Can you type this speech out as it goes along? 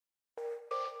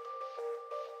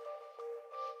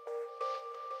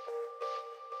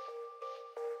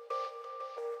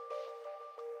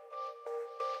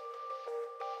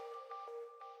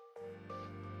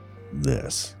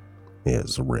This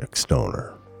is Rick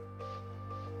Stoner.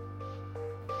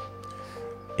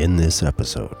 In this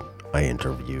episode, I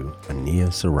interview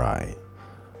Ania Sarai,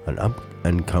 an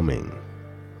up-and-coming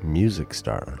music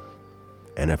star,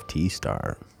 NFT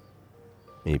star,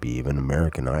 maybe even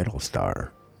American Idol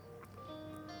star.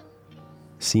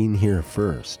 Seen here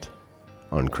first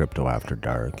on Crypto After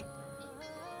Dark,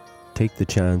 take the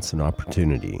chance and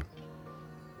opportunity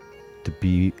to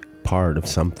be part of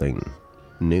something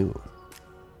new,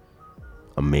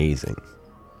 amazing,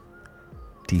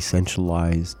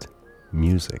 decentralized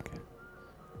music,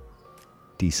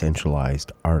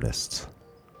 decentralized artists.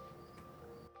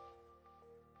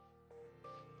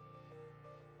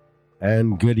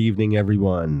 And good evening,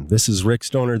 everyone. This is Rick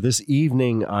Stoner. This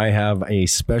evening, I have a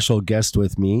special guest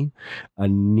with me,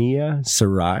 Ania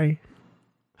Sarai.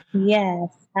 Yes,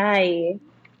 hi.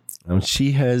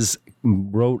 She has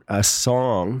wrote a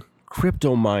song,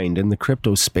 Crypto Mind, in the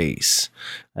crypto space,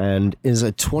 and is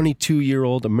a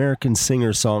 22-year-old American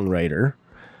singer-songwriter.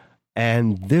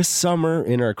 And this summer,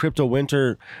 in our crypto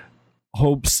winter,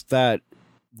 hopes that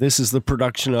this is the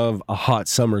production of a hot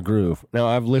summer groove. Now,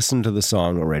 I've listened to the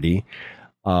song already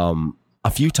a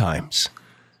few times,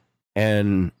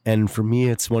 and for me,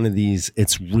 it's one of these.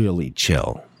 It's really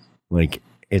chill, like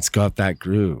it's got that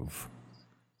groove.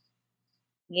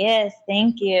 Yes,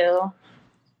 thank you.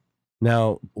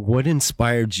 Now, what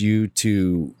inspired you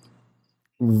to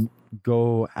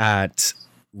go at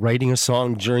writing a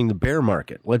song during the bear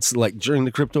market? What's like during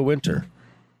the crypto winter?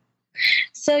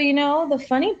 So, the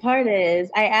funny part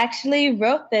is I actually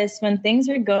wrote this when things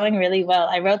were going really well.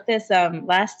 I wrote this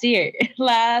last year,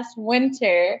 last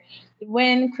winter,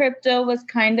 when crypto was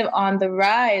kind of on the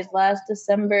rise, last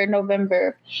December,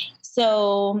 November.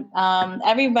 So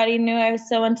everybody knew I was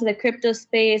so into the crypto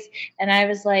space, and I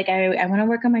was like, I want to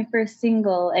work on my first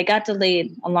single. It got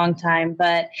delayed a long time,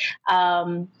 but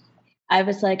I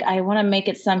was like, I want to make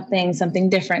it something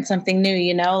different, something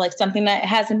new, like something that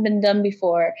hasn't been done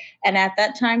before. And at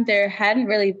that time, there hadn't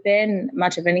really been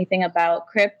much of anything about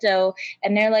crypto.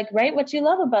 And they're like, write what you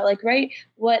love about, like, write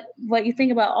what you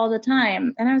think about all the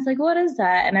time. And I was like, what is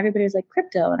that? And everybody was like,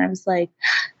 crypto. And I was like,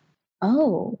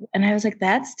 oh, and I was like,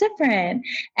 that's different.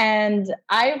 And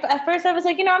at first I was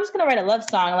like, I'm just going to write a love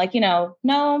song. Like, no,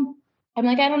 I'm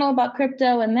like, I don't know about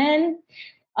crypto. And then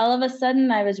all of a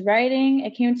sudden I was writing,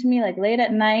 it came to me like late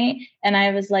at night, and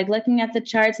I was like looking at the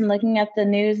charts and looking at the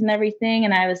news and everything.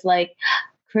 And I was like,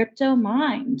 Crypto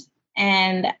Mind.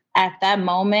 And at that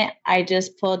moment, I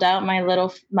just pulled out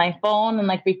my phone and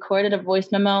like recorded a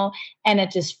voice memo, and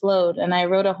it just flowed. And I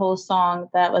wrote a whole song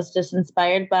that was just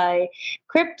inspired by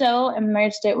crypto and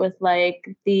merged it with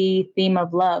like the theme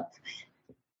of love.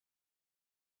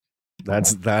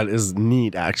 That is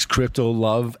neat. Actually, crypto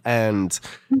love, and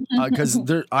because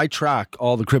I track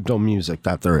all the crypto music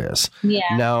that there is.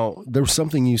 Yeah. Now, there was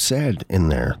something you said in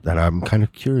there that I'm kind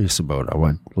of curious about. I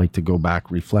would like to go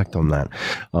back, reflect on that.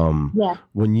 Yeah.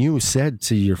 When you said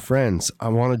to your friends, "I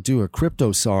want to do a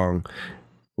crypto song,"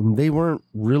 they weren't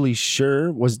really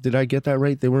sure. Did I get that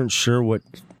right? They weren't sure what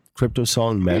crypto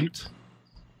song meant.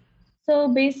 So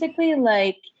basically,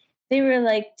 like, they were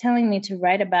like telling me to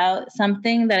write about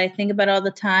something that I think about all the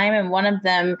time. And one of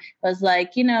them was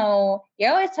like, you're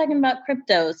always talking about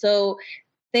crypto. So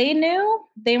they knew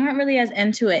they weren't really as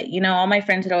into it. All my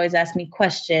friends had always asked me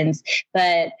questions,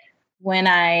 but when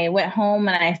I went home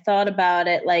and I thought about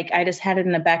it, like I just had it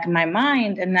in the back of my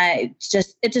mind, and it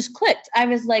just clicked. I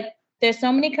was like, there's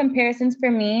so many comparisons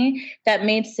for me that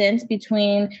made sense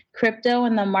between crypto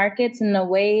and the markets, and the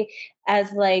way as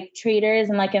like traders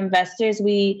and like investors,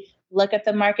 we look at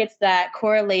the markets that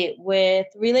correlate with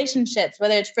relationships,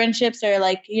 whether it's friendships or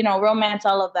like, romance,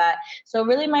 all of that. So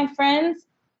really my friends,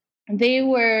 they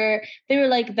were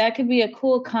like, that could be a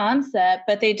cool concept,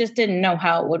 but they just didn't know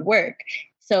how it would work.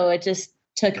 So it just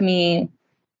took me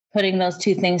putting those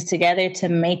two things together to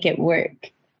make it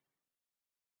work.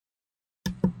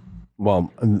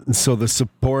 Well, so the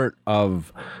support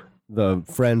of the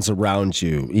friends around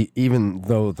you, even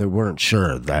though they weren't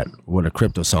sure that what a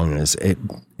crypto song is,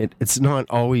 it's not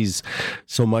always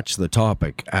so much the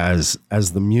topic as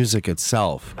the music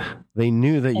itself. They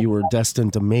knew that you were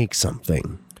destined to make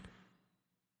something.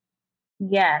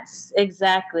 Yes,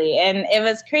 exactly. And it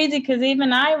was crazy because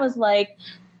even I was like,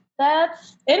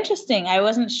 that's interesting. I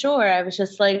wasn't sure. I was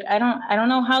just like, I don't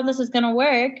know how this is going to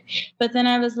work. But then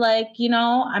I was like,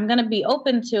 I'm going to be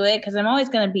open to it because I'm always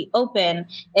going to be open.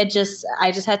 I just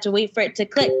had to wait for it to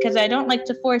click because I don't like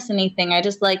to force anything. I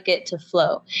just like it to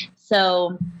flow.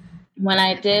 So when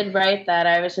I did write that,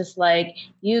 I was just like,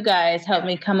 you guys helped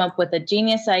me come up with a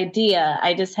genius idea.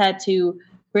 I just had to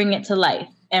bring it to life.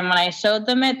 And when I showed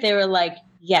them it, they were like,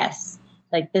 yes,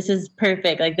 like this is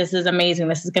perfect. Like this is amazing.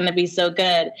 This is going to be so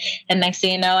good. And next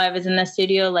thing you know, I was in the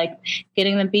studio, like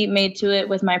getting the beat made to it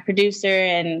with my producer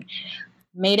and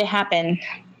made it happen.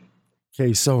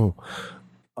 Okay. So,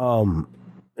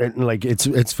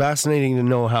 it's fascinating to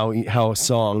know how a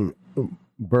song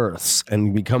births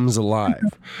and becomes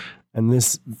alive. And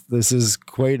this is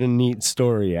quite a neat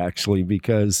story, actually,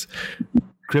 because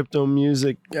crypto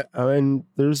music, I mean,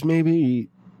 there's maybe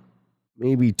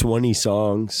 20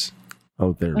 songs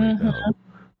out there right now.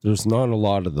 There's not a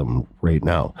lot of them right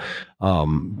now.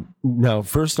 Now,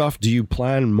 first off, do you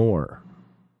plan more?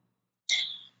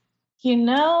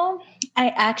 I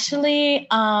actually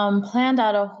planned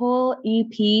out a whole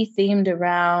EP themed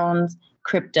around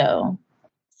crypto.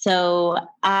 So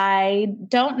I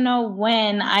don't know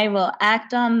when I will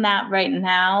act on that right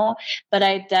now, but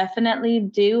I definitely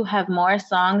do have more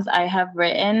songs I have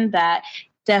written that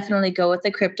definitely go with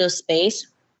the crypto space.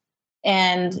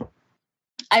 And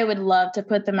I would love to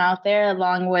put them out there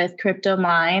along with Crypto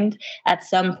Mind at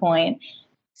some point.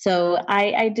 So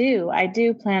I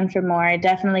do plan for more. I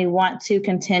definitely want to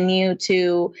continue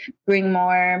to bring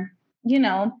more,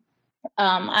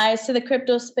 eyes to the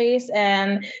crypto space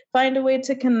and find a way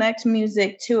to connect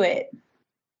music to it.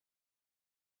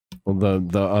 Well,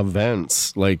 the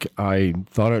events, like I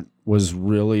thought it was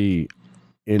really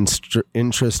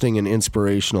interesting and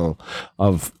inspirational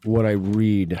of what I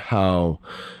read.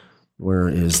 Where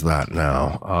is that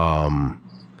now?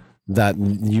 That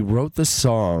you wrote the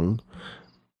song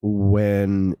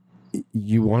when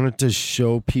you wanted to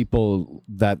show people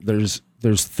that there's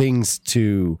things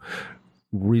to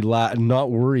not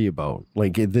worry about.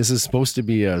 Like this is supposed to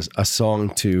be a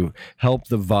song to help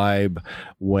the vibe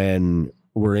when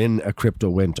we're in a crypto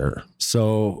winter.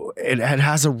 So it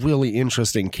has a really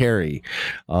interesting carry.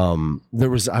 When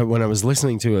I was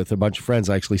listening to it with a bunch of friends,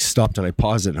 I actually stopped and I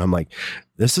paused it and I'm like,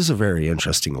 this is a very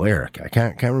interesting lyric. I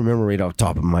can't remember right off the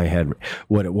top of my head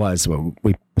what it was. When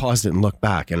we paused it and looked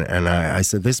back and I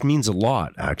said, this means a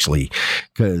lot actually,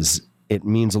 because it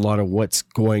means a lot of what's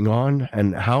going on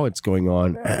and how it's going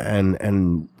on.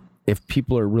 And if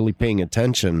people are really paying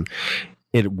attention,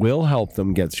 it will help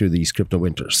them get through these crypto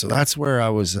winters. So that's where I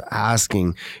was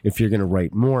asking if you're going to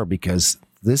write more, because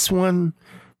this one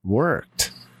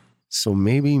worked. So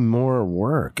maybe more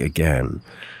work again.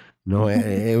 No,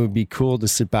 it would be cool to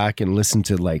sit back and listen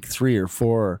to like 3 or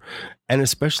 4, and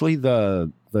especially the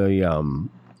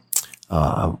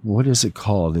what is it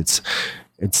called?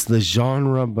 It's the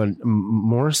genre, but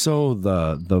more so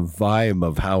the vibe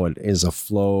of how it is a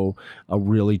flow, a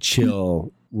really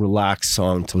chill, relaxed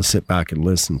song to sit back and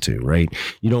listen to, right?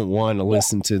 You don't want to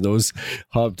listen to those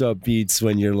hopped up beats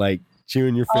when you're like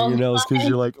chewing your fingernails because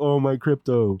you're like, oh, my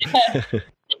crypto.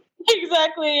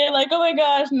 Exactly. You're like, oh my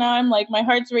gosh, now I'm like, my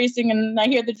heart's racing and I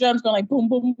hear the drums going like boom,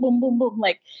 boom, boom, boom, boom.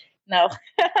 Like, no,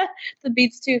 the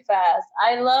beat's too fast.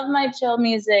 I love my chill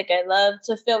music. I love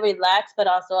to feel relaxed, but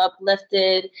also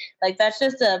uplifted. Like that's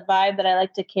just a vibe that I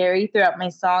like to carry throughout my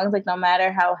songs. Like no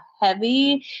matter how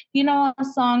heavy, a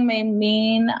song may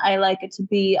mean, I like it to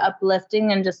be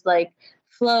uplifting and just like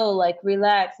flow, like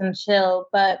relax and chill.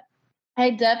 But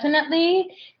I definitely,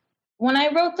 when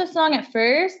I wrote the song at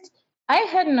first, I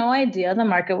had no idea the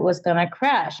market was going to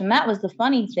crash. And that was the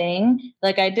funny thing.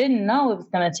 Like, I didn't know it was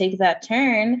going to take that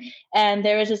turn. And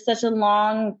there was just such a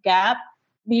long gap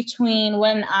between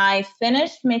when I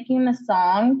finished making the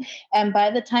song and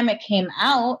by the time it came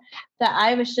out that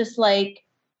I was just like,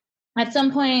 at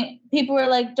some point, people were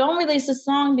like, don't release a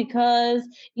song because,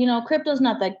 crypto's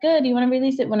not that good. You want to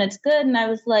release it when it's good. And I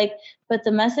was like, but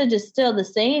the message is still the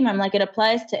same. I'm like, it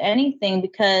applies to anything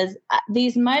because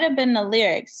these might have been the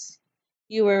lyrics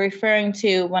you were referring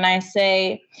to when I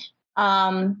say,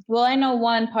 well, I know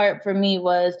one part for me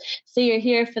was, so you're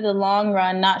here for the long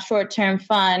run, not short-term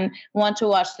fun, want to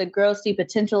watch the growth, see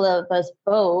potential of us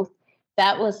both.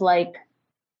 That was like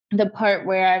the part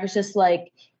where I was just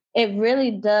like, it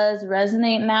really does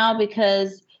resonate now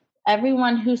because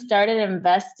everyone who started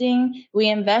investing, we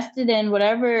invested in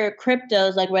whatever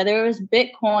cryptos, like whether it was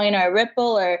Bitcoin or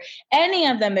Ripple or any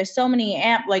of them. There's so many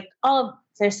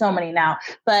there's so many now.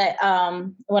 But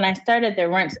when I started, there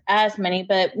weren't as many,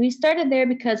 but we started there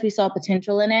because we saw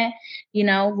potential in it.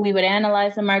 We would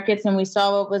analyze the markets and we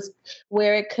saw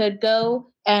where it could go.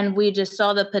 And we just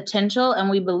saw the potential and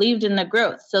we believed in the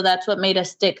growth. So that's what made us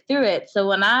stick through it.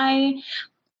 So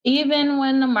even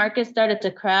when the market started to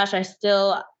crash, I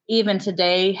still, even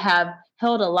today, have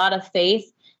held a lot of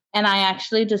faith. And I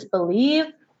actually just believe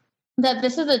that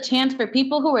this is a chance for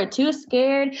people who were too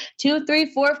scared 2,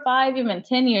 3, 4, 5, even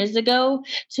 10 years ago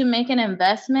to make an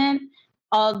investment.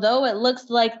 although it looks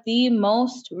like the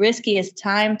most riskiest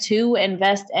time to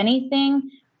invest anything,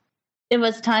 it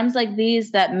was times like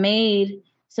these that made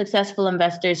successful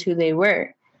investors who they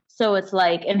were. So it's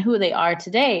like, and who they are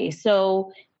today.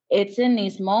 So it's in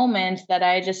these moments that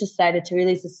I just decided to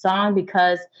release a song,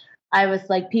 because I was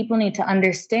like, people need to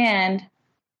understand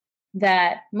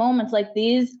that moments like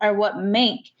these are what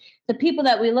make the people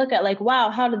that we look at like, wow,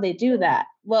 how did they do that?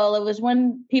 Well, it was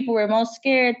when people were most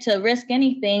scared to risk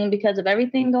anything because of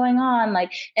everything going on,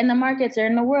 like in the markets or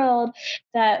in the world,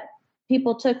 that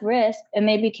people took risk and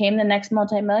they became the next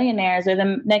multimillionaires or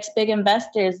the next big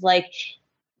investors. Like,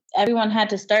 everyone had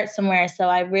to start somewhere. So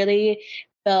I really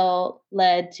felt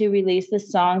led to release this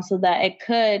song so that it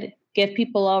could give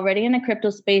people already in the crypto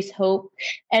space hope,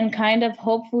 and kind of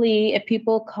hopefully, if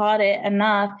people caught it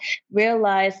enough,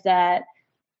 realize that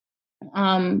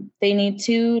they need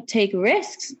to take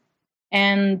risks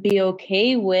and be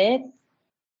okay with,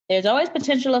 there's always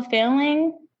potential of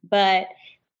failing, but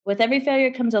with every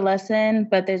failure comes a lesson,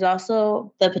 but there's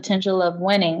also the potential of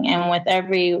winning. And with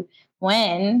every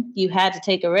win, you had to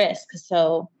take a risk.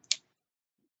 So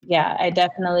yeah, I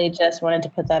definitely just wanted to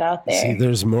put that out there. See,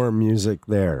 there's more music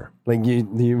there. Like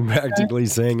you practically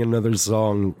sang another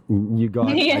song. You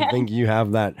got, yeah. I think you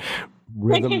have that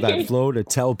rhythm, that flow to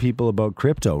tell people about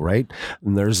crypto, right?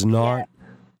 And there's not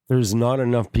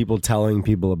enough people telling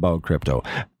people about crypto.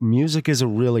 Music is a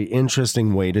really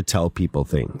interesting way to tell people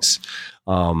things.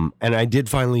 And I did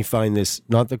finally find this,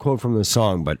 not the quote from the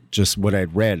song, but just what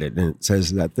I'd read it. And it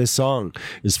says that this song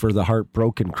is for the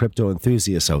heartbroken crypto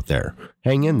enthusiasts out there.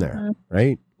 Hang in there,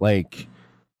 right? Like,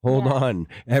 hold on.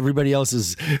 Everybody else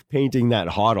is painting that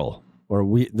hodl,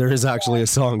 there is actually a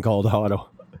song called hodl.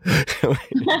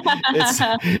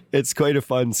 It's quite a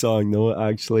fun song though.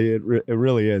 Actually, it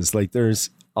really is. Like, there's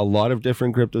a lot of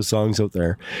different crypto songs out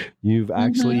there. You've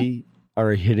actually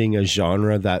are hitting a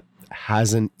genre that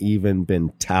hasn't even been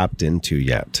tapped into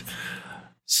yet.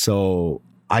 So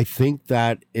I think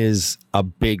that is a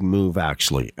big move,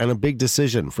 actually, and a big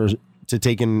decision to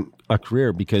take in a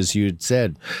career, because you had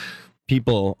said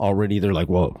people already, they're like,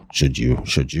 well, should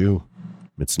you?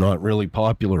 It's not really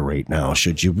popular right now.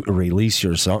 Should you release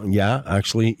your song? Yeah,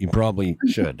 actually, you probably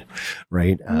should,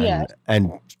 right?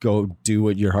 And go do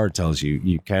what your heart tells you.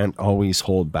 You can't always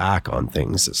hold back on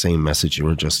things. The same message you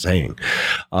were just saying.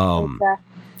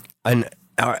 And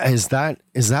is that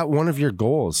one of your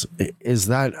goals? Is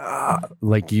that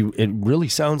like you? It really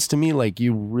sounds to me like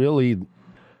you really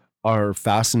are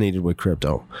fascinated with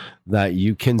crypto, that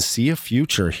you can see a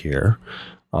future here.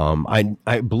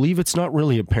 I believe it's not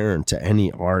really apparent to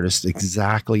any artist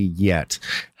exactly yet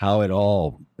how it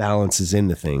all balances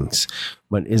into things.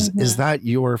 But is that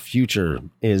your future,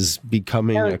 is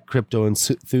becoming a crypto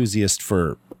enthusiast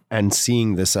and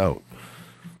seeing this out?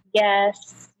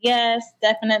 Yes,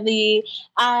 definitely.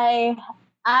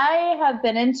 I have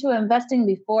been into investing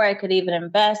before I could even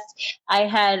invest. I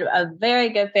had a very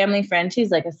good family friend.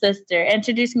 She's like a sister.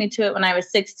 Introduced me to it when I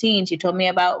was 16. She told me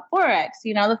about Forex,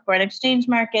 the foreign exchange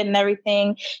market and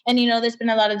everything. And, there's been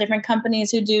a lot of different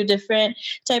companies who do different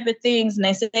type of things. And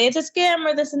they say it's a scam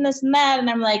or this and this and that. And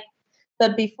I'm like,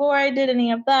 but before I did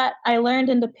any of that, I learned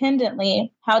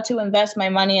independently how to invest my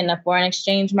money in the foreign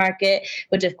exchange market,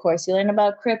 which of course you learn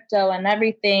about crypto and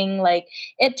everything. Like,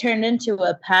 it turned into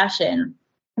a passion,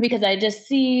 because I just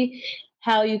see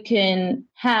how you can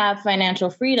have financial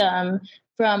freedom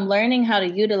from learning how to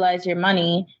utilize your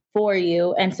money for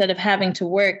you instead of having to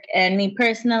work. And me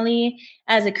personally,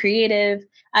 as a creative,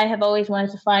 I have always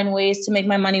wanted to find ways to make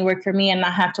my money work for me and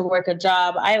not have to work a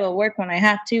job. I will work when I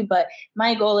have to, but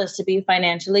my goal is to be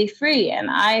financially free. And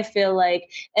I feel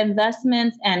like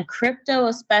investments and crypto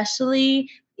especially,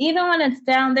 even when it's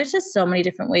down, there's just so many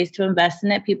different ways to invest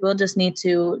in it. People just need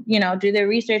to, do their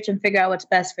research and figure out what's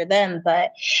best for them.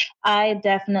 But I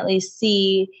definitely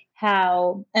see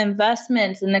how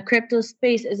investments in the crypto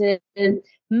space is a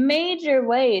major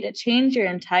way to change your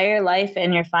entire life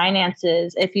and your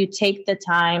finances if you take the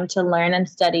time to learn and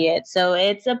study it. So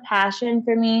it's a passion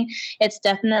for me. It's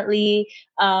definitely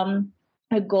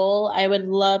a goal. I would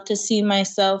love to see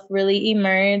myself really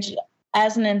emerge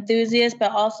as an enthusiast,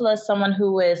 but also as someone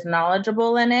who is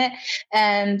knowledgeable in it.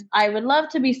 And I would love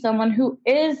to be someone who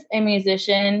is a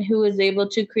musician, who is able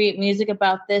to create music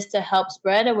about this to help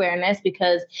spread awareness,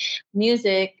 because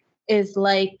music is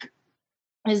like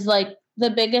the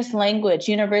biggest language,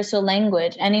 universal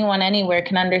language. Anyone, anywhere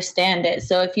can understand it.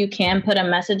 So if you can put a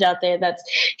message out there that's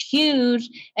huge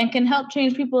and can help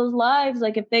change people's lives,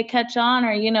 like if they catch on,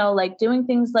 or, like doing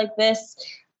things like this,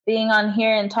 being on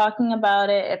here and talking about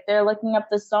it, if they're looking up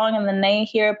the song and then they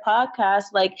hear a podcast,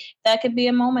 like that could be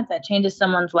a moment that changes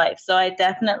someone's life. So I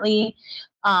definitely,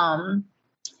 um,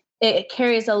 it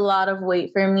carries a lot of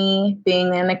weight for me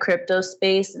being in the crypto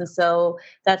space. And so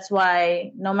that's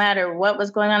why no matter what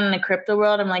was going on in the crypto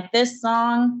world, I'm like, this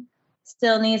song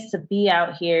still needs to be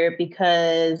out here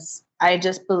because I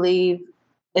just believe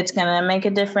it's going to make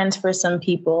a difference for some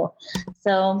people.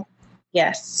 So,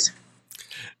 yes.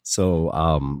 So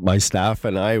my staff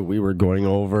and we were going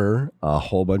over a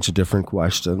whole bunch of different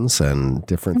questions and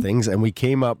different things, and we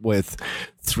came up with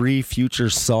 3 future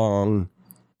song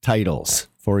titles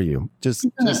for you, just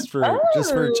for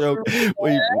a joke.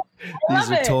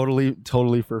 These are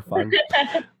totally for fun.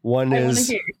 One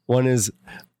is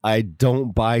I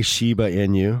don't buy Shiba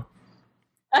Inu.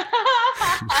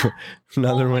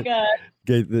 Another one. God.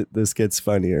 This gets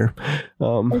funnier.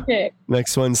 Okay.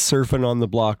 Next one's surfing on the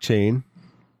blockchain.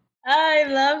 I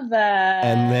love that.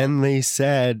 And then they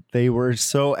said they were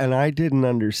and I didn't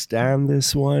understand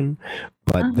this one,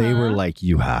 but they were like,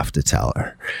 you have to tell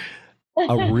her.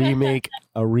 A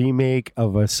remake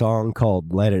of a song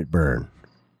called Let It Burn.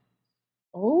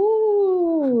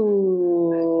 Ooh,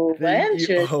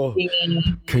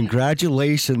 interesting.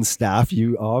 Congratulations, staff.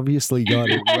 You obviously got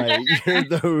it right. You're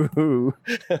the Who.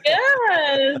 Yes,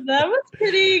 that was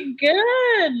pretty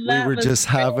good. We were just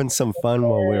having some fun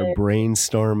while we were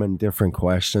brainstorming different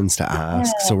questions to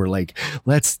ask. Yeah. So we're like,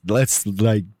 let's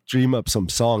like dream up some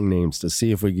song names to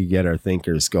see if we could get our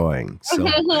thinkers going. So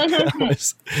I love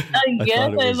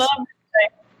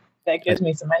that gives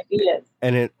me some ideas.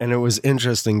 And it was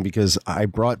interesting because I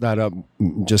brought that up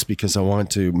just because I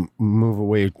want to move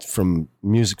away from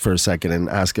music for a second and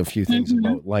ask a few things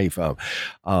about life.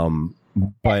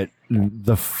 But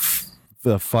the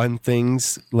fun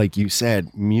things, like you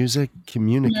said, music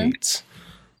communicates.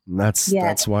 And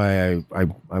that's why I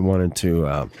wanted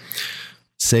to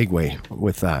segue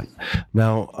with that.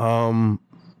 Now,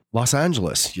 Los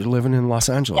Angeles, you're living in Los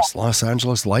Angeles, Los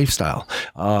Angeles lifestyle.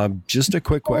 Just a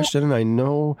quick question. I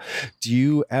know, do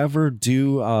you ever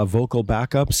do vocal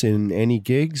backups in any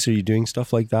gigs? Are you doing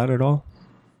stuff like that at all?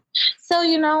 So,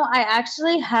 I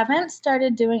actually haven't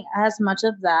started doing as much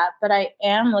of that, but I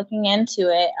am looking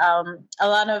into it.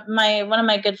 One of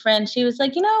my good friends, she was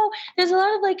like, there's a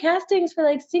lot of like castings for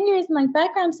like singers and like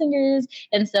background singers.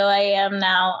 And so I am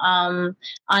now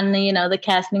on the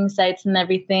casting sites and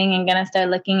everything, and going to start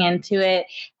looking into it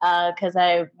because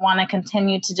I want to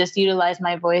continue to just utilize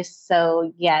my voice.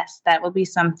 So yes, that will be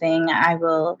something I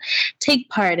will take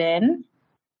part in.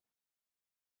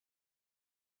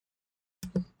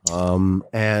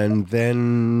 And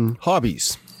then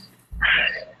hobbies.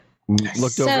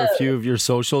 Looked over a few of your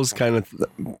socials, kind of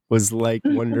was like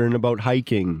wondering about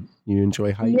hiking. You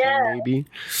enjoy hiking, maybe?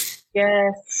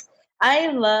 Yes. I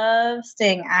love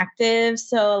staying active.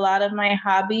 So a lot of my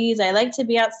hobbies, I like to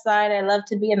be outside. I love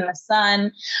to be in the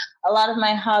sun. A lot of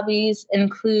my hobbies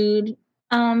include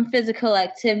physical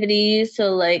activities.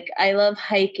 So like I love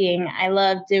hiking. I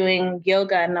love doing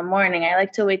yoga in the morning. I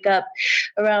like to wake up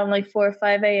around like 4 or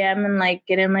 5 a.m. and like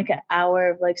get in like an hour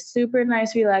of like super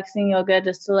nice relaxing yoga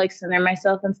just to like center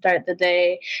myself and start the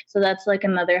day. So that's like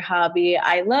another hobby.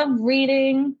 I love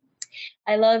reading.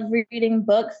 I love reading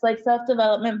books, like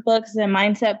self-development books and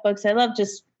mindset books. I love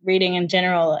just reading in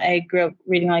general. I grew up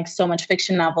reading like so much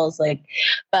fiction novels,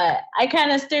 but I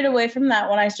kind of steered away from that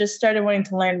when I just started wanting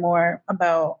to learn more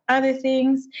about other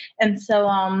things. And so,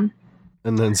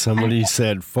 and then somebody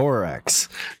said Forex.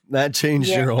 That changed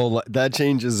your whole life. That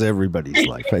changes everybody's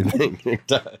life, I think. It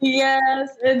does. Yes,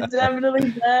 it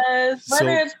definitely does.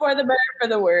 Whether it's for the better or for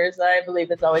the worse, I believe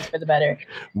it's always for the better.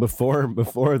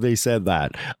 Before they said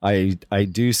that, I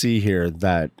do see here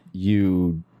that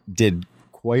you did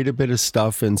quite a bit of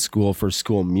stuff in school for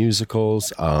school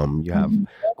musicals. You have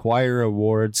choir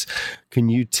awards. Can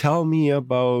you tell me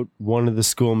about one of the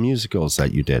school musicals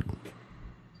that you did?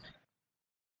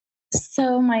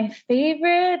 So my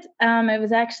favorite, it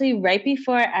was actually right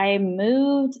before I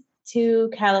moved to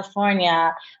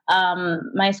California.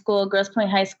 My school, Grosse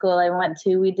Pointe High School, I went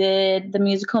to, we did the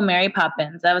musical Mary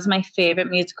Poppins. That was my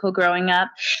favorite musical growing up.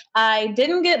 I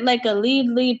didn't get like a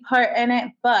lead part in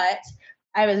it, but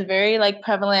I was very like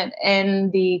prevalent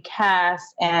in the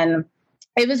cast, and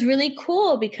it was really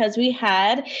cool because we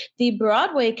had the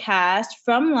Broadway cast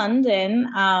from London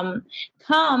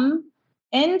come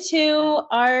into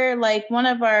our, like one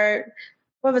of our,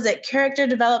 character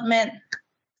development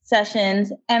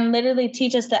sessions and literally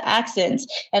teach us the accents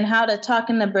and how to talk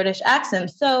in the British accent.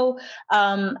 So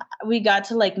we got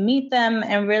to like meet them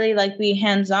and really like be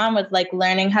hands-on with like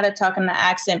learning how to talk in the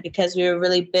accent, because we were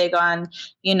really big on,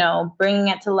 you know, bringing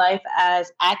it to life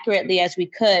as accurately as we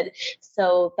could.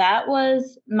 So that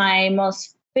was my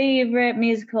most favorite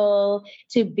musical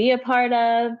to be a part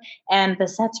of, and the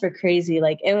sets were crazy.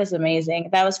 Like, it was amazing.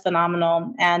 That was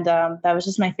phenomenal. And that was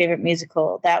just my favorite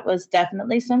musical. That was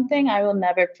definitely something I will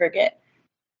never forget.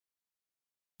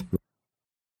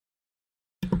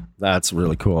 That's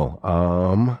really cool.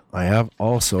 I have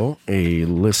also a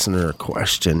listener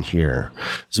question here.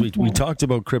 So we talked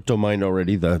about CryptoMind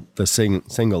already, the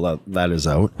single that is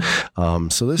out.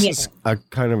 So this is a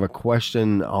kind of a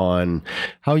question on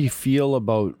how you feel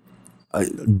about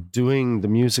doing the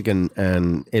music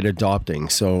and it adopting.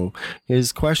 So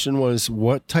his question was,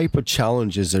 what type of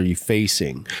challenges are you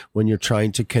facing when you're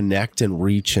trying to connect and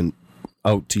reach and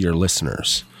out to your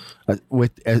listeners?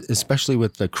 Especially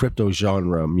with the crypto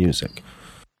genre music?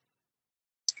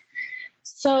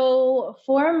 So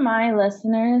for my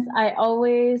listeners,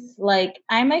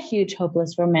 I'm a huge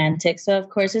hopeless romantic. So of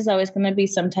course, there's always going to be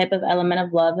some type of element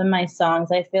of love in my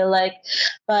songs, I feel like,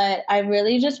 but I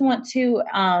really just want to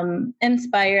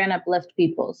inspire and uplift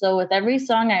people. So with every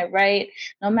song I write,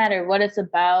 no matter what it's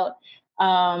about,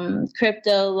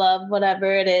 crypto, love,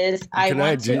 whatever it is, I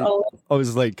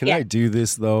was like, can I do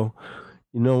this though?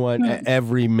 You know what?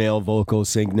 Every male vocal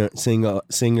singer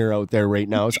out there right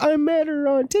now is, I met her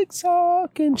on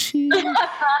TikTok and she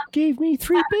gave me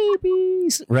 3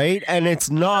 babies, right? And it's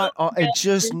not, it's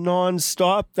just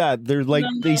nonstop that. They're like,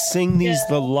 they sing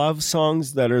the love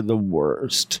songs that are the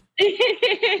worst.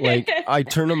 Like, I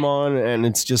turn them on and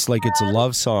it's just like, it's a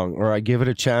love song, or I give it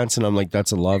a chance and I'm like,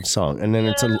 that's a love song, and then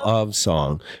it's a love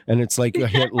song and it's like a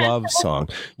hit love song.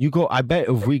 I bet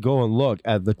if we go and look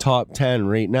at the top 10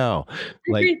 right now,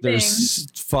 like there's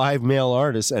 5 male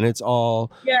artists and it's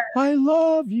all I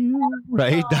love you,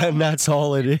 right? And that's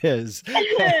all it is.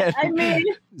 I mean,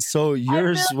 so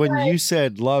yours, when you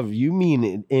said love, you mean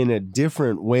it in a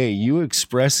different way. You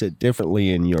express it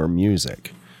differently in your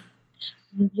music.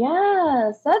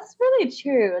 Yes, that's really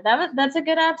true. That's a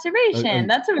good observation.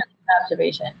 That's a really good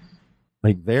observation.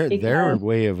 Like their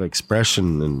way of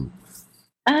expression and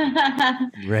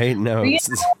right now. I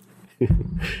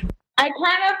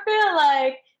kind of feel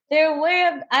like their way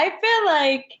of. I feel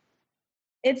like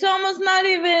it's almost not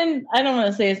even. I don't want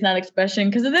to say it's not expression,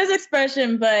 because it is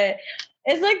expression, but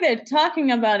it's like they're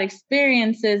talking about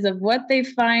experiences of what they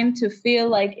find to feel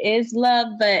like is love,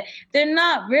 but they're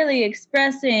not really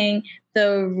expressing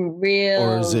the real.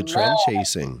 Or is it trend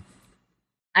chasing?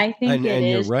 I think and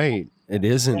you're right. It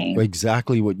isn't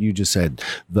exactly what you just said.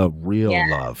 The real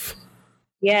love.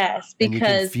 Yes,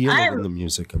 because you can feel it in the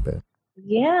music a bit.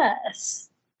 Yes,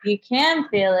 you can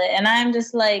feel it, and I'm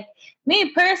just like, me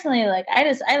personally, like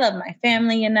I love my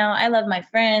family. You know, I love my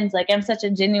friends. Like, I'm such a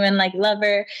genuine like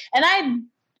lover, and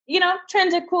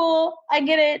trends are cool. I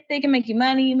get it. They can make you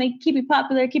money, keep you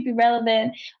popular, keep you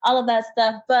relevant, all of that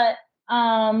stuff. But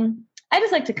I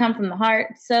just like to come from the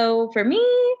heart. So for me,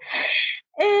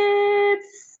 I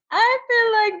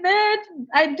feel like that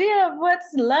idea of what's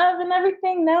love and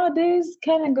everything nowadays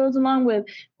kind of goes along with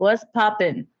what's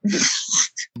popping.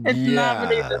 It's not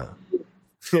really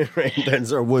right.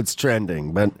 That's what's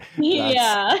trending. But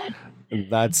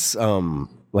that's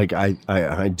like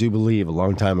I do believe a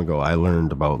long time ago I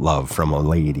learned about love from a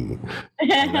lady,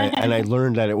 and I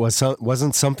learned that it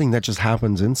wasn't something that just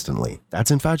happens instantly. That's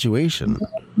infatuation.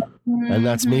 And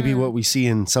that's maybe what we see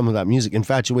in some of that music.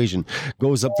 Infatuation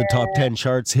goes up the top 10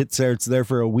 charts, hits there, it's there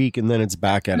for a week, and then it's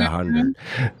back at 100.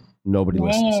 Nobody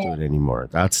listens to it anymore.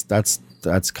 That's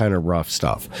kind of rough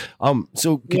stuff.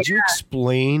 So could you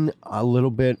explain a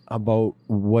little bit about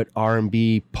what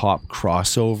R&B pop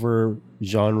crossover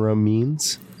genre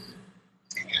means?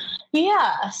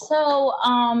 Yeah. So,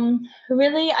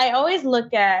 really, I always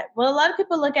look at, a lot of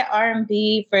people look at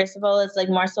R&B, first of all, it's like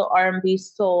more so R&B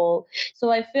soul.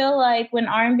 So I feel like when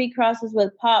R&B crosses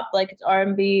with pop, like it's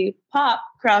R&B pop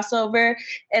crossover,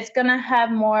 it's going to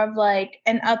have more of like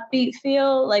an upbeat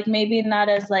feel, like maybe not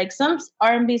as like some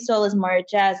R&B soul is more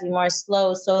jazzy, more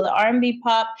slow. So the R&B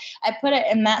pop, I put it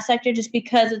in that sector just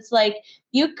because it's like,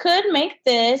 you could make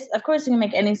this, of course you can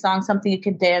make any song something you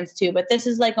could dance to, but this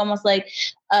is like almost like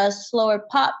a slower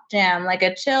pop jam, like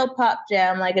a chill pop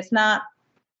jam. Like, it's not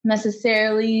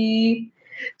necessarily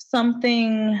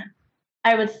something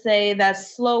I would say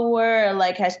that's slower or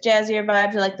like has jazzier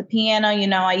vibes, or like the piano,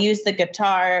 I use the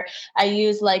guitar. I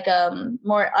use like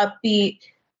more upbeat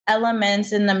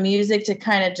elements in the music to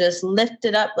kind of just lift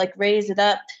it up, like raise it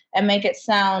up and make it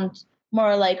sound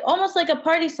more like almost like a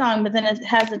party song, but then it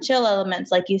has the chill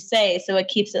elements, like you say, so it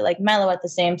keeps it like mellow at the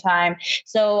same time.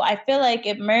 So I feel like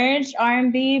it merged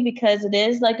R&B because it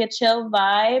is like a chill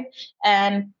vibe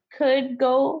and could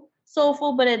go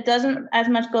soulful, but it doesn't as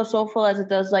much go soulful as it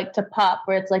does like to pop,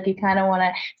 where it's like you kind of want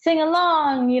to sing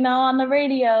along, on the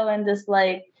radio and just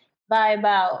like vibe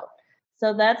out.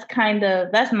 So that's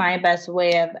my best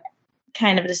way of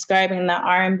kind of describing the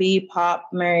R&B pop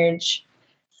merge.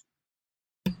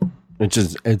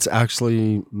 It's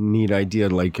actually neat idea,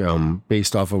 like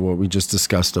based off of what we just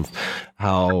discussed of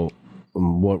how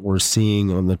what we're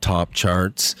seeing on the top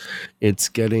charts, it's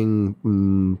getting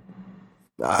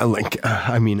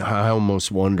I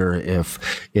almost wonder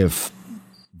if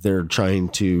they're trying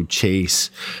to chase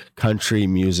country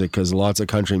music, because lots of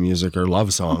country music are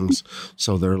love songs.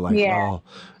 So they're like, well,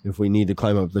 if we need to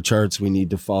climb up the charts, we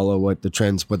need to follow what the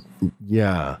trends. But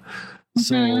yeah.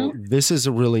 So this is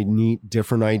a really neat,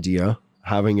 different idea,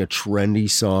 having a trendy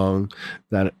song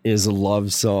that is a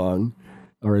love song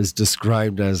or is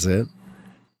described as it.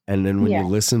 And then when you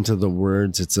listen to the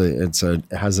words, it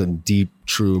has a deep,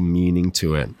 true meaning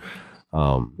to it.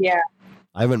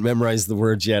 I haven't memorized the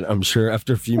words yet. I'm sure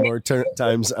after a few more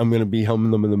times, I'm going to be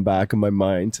humming them in the back of my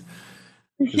mind.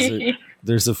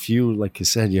 There's a few, like you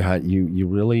said, you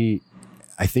really,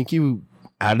 I think you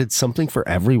added something for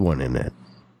everyone in it.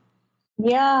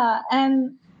 Yeah,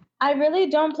 and I really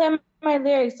don't plan my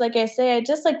lyrics. Like I say, I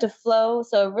just like to flow.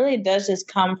 So it really does just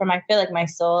come from, I feel like, my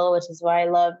soul, which is why I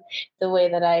love the way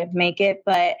that I make it.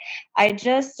 But I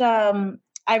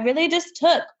really just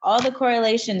took all the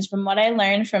correlations from what I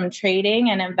learned from trading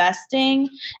and investing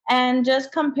and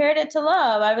just compared it to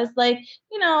love. I was like,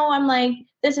 I'm like,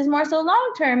 this is more so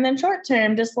long term than short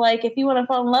term. Just like if you want to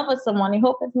fall in love with someone, you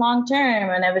hope it's long term.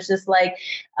 And it was just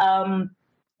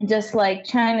like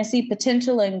trying to see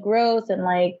potential and growth and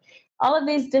like all of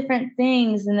these different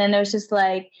things. And then it was just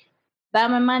like, about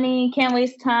my money, can't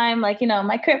waste time. Like,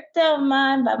 my crypto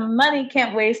mind, about my money,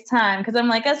 can't waste time. Cause I'm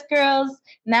like, us girls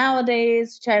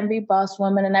nowadays try and be boss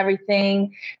women and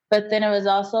everything. But then it was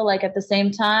also like, at the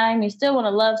same time, you still want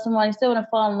to love someone, you still want to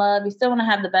fall in love, you still want to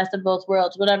have the best of both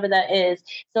worlds, whatever that is.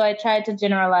 So I tried to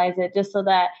generalize it just so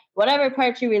that whatever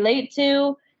part you relate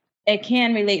to, it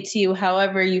can relate to you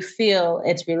however you feel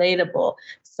it's relatable.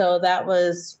 So that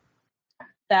was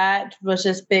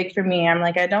just big for me. I'm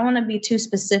like, I don't want to be too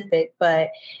specific,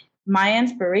 but my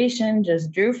inspiration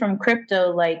just drew from crypto.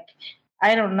 Like,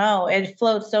 I don't know, it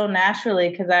flowed so naturally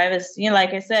because I was,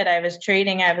 like I said, I was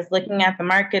trading, I was looking at the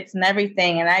markets and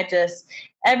everything, and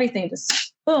everything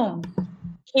just boom,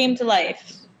 came to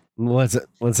life. Let's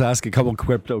ask a couple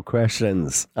crypto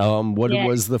questions. What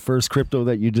was the first crypto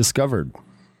that you discovered?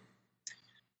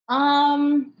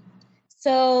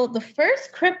 So the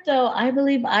first crypto I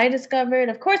believe I discovered,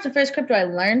 of course, the first crypto I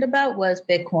learned about was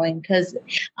Bitcoin, because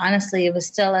honestly, it was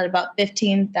still at about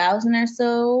 15,000 or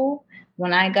so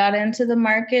when I got into the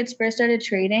markets, first started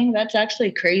trading. That's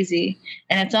actually crazy.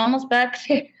 And it's almost back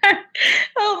there.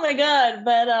 Oh my God.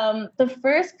 But the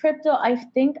first crypto I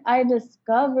think I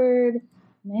discovered,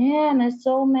 man, there's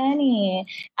so many.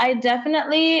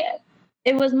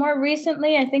 It was more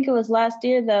recently, I think it was last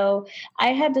year though, I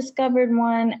had discovered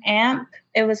one, AMP.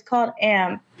 It was called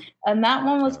AMP. And that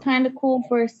one was kind of cool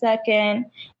for a second.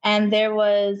 And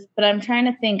but I'm trying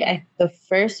to think, the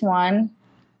first one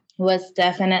was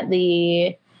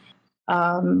definitely,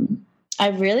 I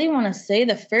really want to say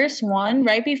the first one,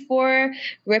 right before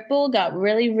Ripple got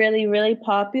really, really, really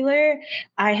popular,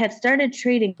 I had started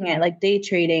trading it, like day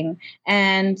trading.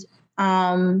 And,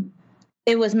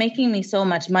 it was making me so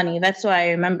much money. That's why I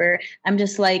remember. I'm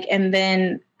just like, and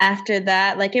then after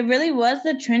that, like it really was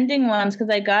the trending ones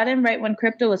because I got in right when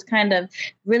crypto was kind of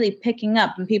really picking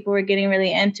up and people were getting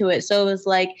really into it. So it was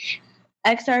like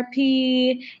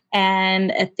XRP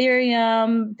and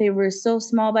Ethereum. They were so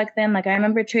small back then. Like I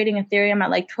remember trading Ethereum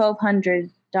at like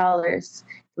 $1,200,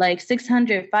 like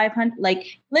 600, 500, like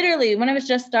literally when it was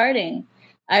just starting.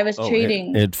 I was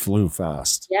trading. It flew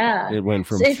fast. Yeah. It went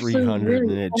from 300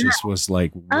 really and it just was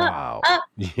like, wow.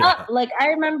 Up. Like I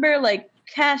remember like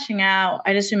cashing out.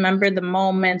 I just remember the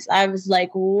moments. I was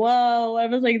like, whoa. I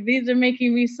was like, these are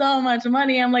making me so much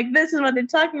money. I'm like, this is what they're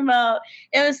talking about.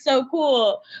 It was so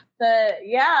cool. But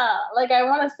yeah, like I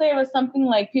want to say it was something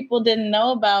like people didn't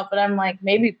know about, but I'm like,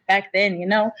 maybe back then,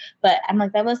 but I'm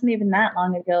like, that wasn't even that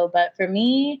long ago. But for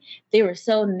me, they were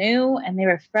so new and they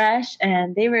were fresh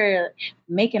and they were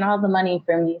making all the money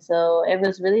for me. So it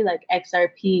was really like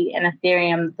XRP and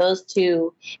Ethereum. Those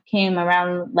two came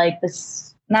around like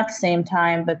this, not the same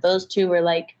time, but those two were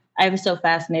like, I was so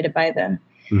fascinated by them.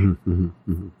 Mm-hmm,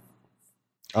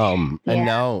 mm-hmm. And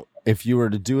now if you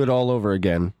were to do it all over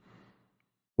again,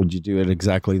 Would you do it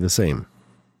exactly the same?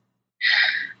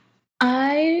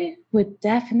 I would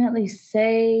definitely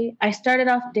say I started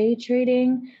off day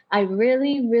trading. I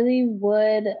really, really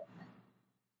would.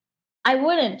 I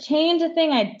wouldn't change a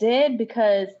thing I did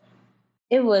because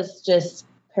it was just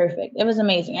perfect. It was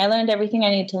amazing. I learned everything I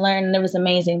needed to learn and it was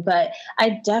amazing. But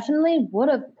I definitely would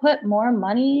have put more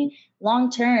money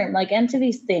long term, like into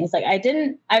these things. Like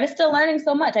I was still learning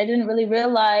so much. I didn't really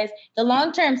realize the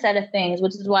long term side of things,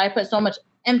 which is why I put so much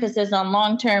emphasis on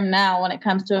long term now when it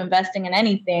comes to investing in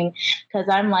anything. Cause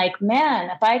I'm like, man,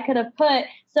 if I could have put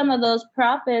some of those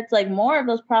profits, like more of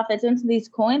those profits into these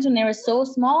coins when they were so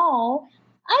small,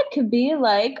 I could be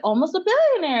like almost a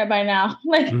billionaire by now,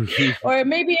 like, or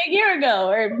maybe a year ago,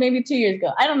 or maybe 2 years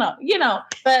ago. I don't know,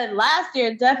 but last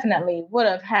year definitely would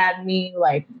have had me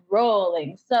like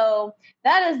rolling. So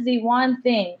that is the one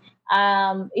thing.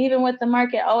 Even with the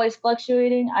market always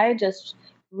fluctuating, I just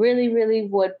really, really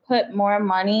would put more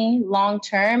money long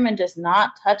term and just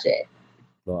not touch it.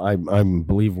 Well, I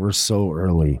believe we're so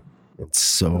early. It's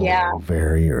so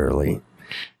very early.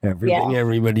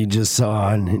 Everybody just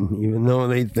saw, and even though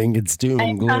they think it's doom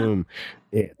and gloom,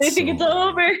 they think it's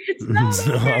over. It's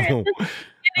not over.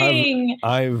 It's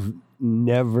I've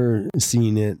never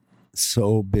seen it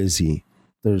so busy.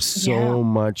 There's so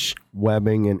much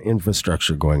webbing and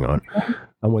infrastructure going on,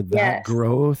 and with that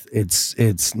growth,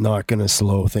 it's not going to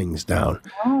slow things down.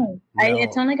 No.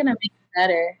 It's only going to make it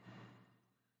better.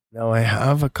 Now I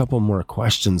have a couple more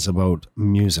questions about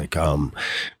music.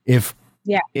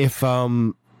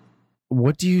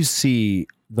 What do you see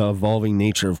the evolving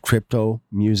nature of crypto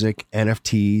music,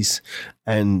 NFTs,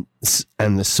 and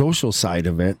the social side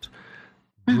of it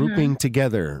grouping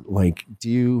together? Like, do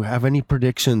you have any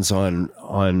predictions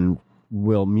on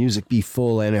will music be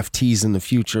full NFTs in the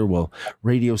future? Will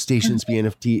radio stations be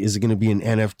NFT? Is it going to be an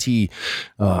NFT,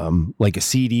 like a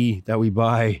CD that we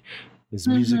buy? Is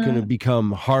music going to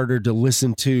become harder to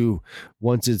listen to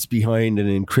once it's behind an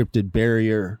encrypted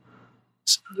barrier?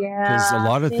 Because a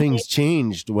lot of things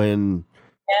changed when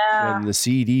the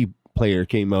CD player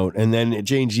came out, and then it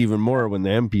changed even more when the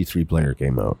MP3 player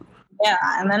came out. Yeah,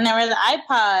 and then there were the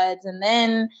iPods, and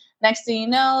then next thing you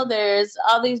know, there's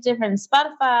all these different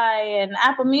Spotify and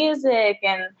Apple Music,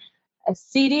 and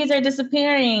CDs are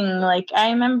disappearing. Like,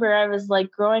 I remember I was like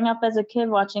growing up as a kid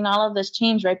watching all of this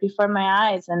change right before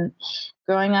my eyes and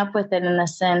growing up with it in a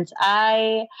sense.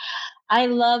 I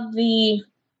love the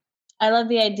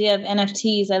idea of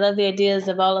NFTs. I love the ideas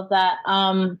of all of that.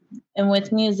 And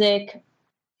with music,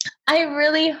 I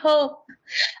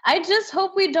just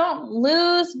hope we don't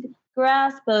lose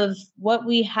grasp of what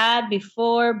we had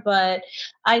before, but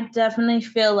I definitely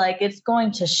feel like it's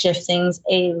going to shift things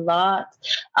a lot.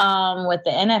 With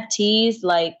the NFTs,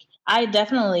 like I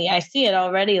see it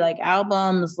already, like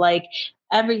albums, like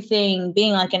everything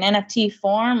being like an NFT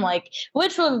form, like,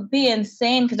 which would be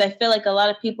insane because I feel like a lot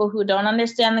of people who don't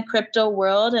understand the crypto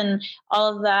world and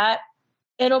all of that,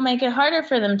 it'll make it harder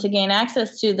for them to gain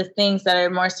access to the things that are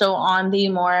more so on the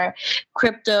more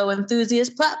crypto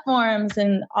enthusiast platforms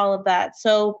and all of that.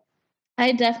 So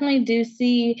I definitely do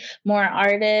see more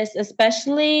artists,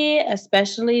 especially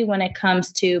when it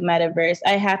comes to metaverse.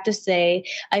 I have to say,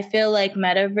 I feel like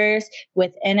metaverse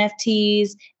with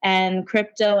NFTs and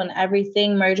crypto and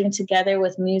everything merging together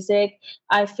with music,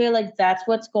 I feel like that's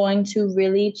what's going to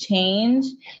really change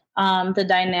the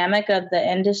dynamic of the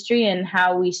industry and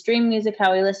how we stream music,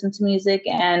 how we listen to music,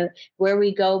 and where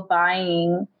we go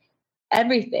buying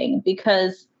everything.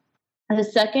 Because the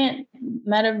second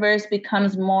metaverse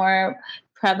becomes more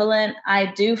prevalent, I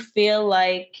do feel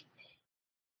like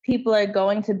people are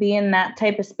going to be in that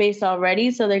type of space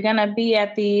already. So they're going to be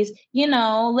at these,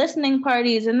 listening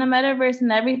parties in the metaverse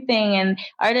and everything. And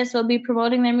artists will be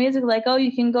promoting their music like, oh,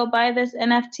 you can go buy this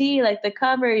NFT, like the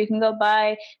cover, you can go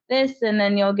buy this, and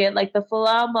then you'll get like the full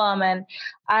album. And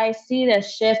I see the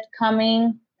shift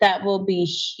coming that will be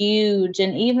huge.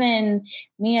 And even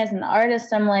me as an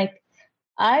artist, I'm like,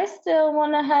 I still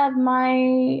want to have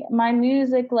my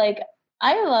music. Like,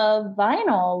 I love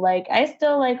vinyl. Like, I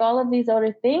still like all of these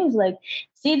other things. Like,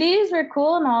 CDs were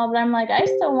cool and all, but I'm like, I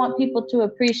still want people to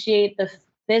appreciate the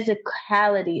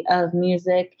physicality of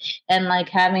music and like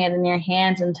having it in your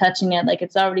hands and touching it. Like,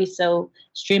 it's already so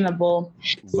streamable.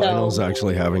 Vinyl's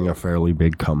actually having a fairly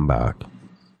big comeback.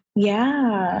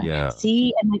 Yeah.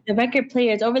 See, and like the record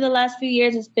players over the last few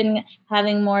years, it's been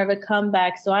having more of a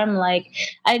comeback. So I'm like,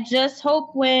 I just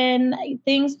hope when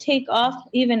things take off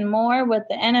even more with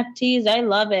the NFTs, I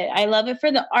love it. I love it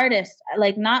for the artists,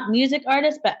 like not music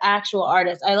artists, but actual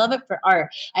artists. I love it for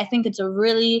art. I think it's a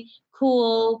really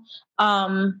cool,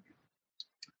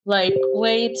 like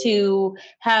way to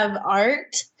have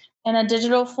art in a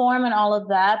digital form and all of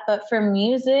that. But for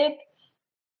music,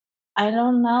 I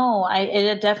don't know.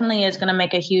 It definitely is going to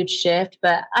make a huge shift,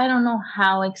 but I don't know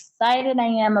how excited I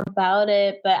am about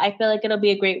it. But I feel like it'll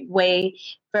be a great way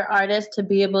for artists to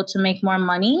be able to make more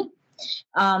money,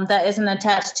 that isn't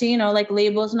attached to, like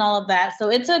labels and all of that. So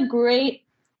it's a great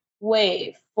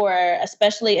way for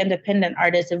especially independent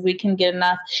artists, if we can get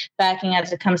enough backing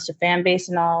as it comes to fan base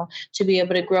and all, to be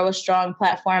able to grow a strong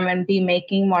platform and be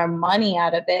making more money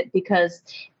out of it, because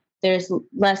there's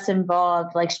less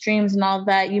involved, like streams and all of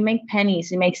that. You make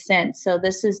pennies, it makes sense. So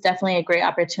this is definitely a great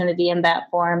opportunity in that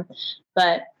form.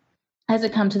 But as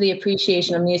it comes to the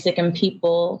appreciation of music and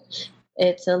people,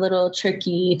 it's a little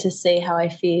tricky to say how I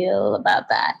feel about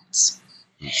that.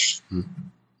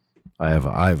 I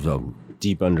have a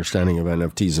deep understanding of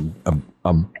NFTs,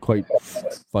 a quite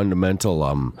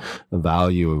fundamental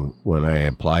value when I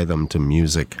apply them to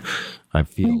music. I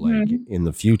feel like in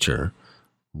the future,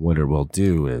 what it will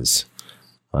do is,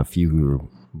 if you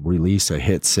release a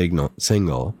hit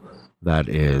single that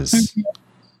is,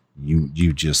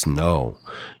 you just know,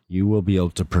 you will be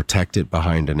able to protect it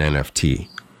behind an NFT,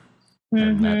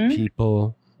 and that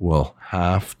people will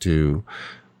have to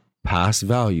pass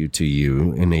value to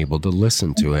you and able to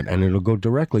listen to it, and it'll go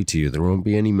directly to you. There won't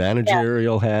be any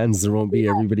managerial hands. There won't be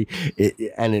everybody.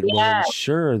 And it will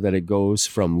ensure that it goes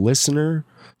from listener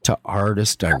to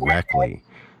artist directly.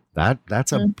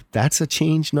 That's a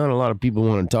change not a lot of people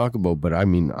want to talk about, but I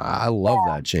mean, I love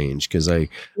that change, because I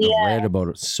read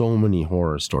about so many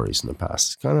horror stories in the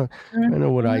past. It's kind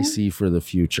of what I see for the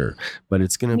future, but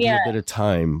it's going to be a bit of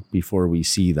time before we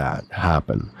see that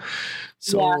happen.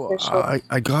 So for sure.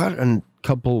 I got a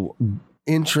couple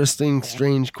interesting,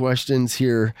 strange questions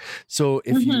here. So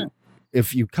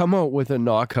if you come out with a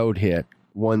knockout hit,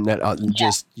 one that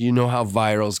just, how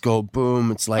virals go,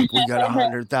 boom, it's like we got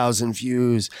 100,000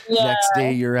 views. Next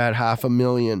day you're at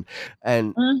 500,000.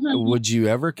 And would you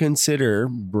ever consider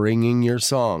bringing your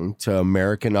song to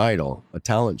American Idol, a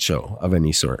talent show of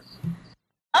any sort?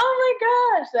 Oh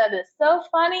my gosh, that is so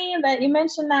funny that you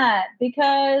mentioned that,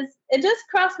 because it just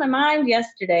crossed my mind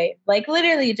yesterday. Like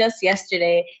literally just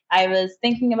yesterday, I was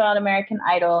thinking about American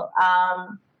Idol. I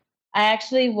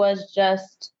actually was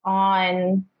just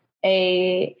on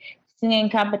a singing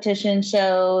competition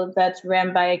show that's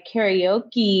run by a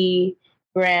karaoke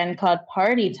brand called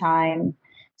Party Time.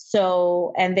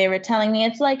 So, and they were telling me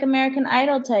it's like American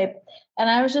Idol type.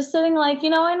 And I was just sitting like,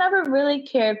 I never really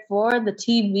cared for the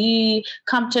TV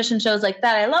competition shows like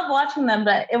that. I love watching them,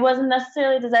 but it wasn't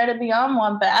necessarily a desire to be on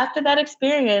one. But after that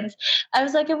experience, I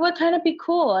was like, it would kind of be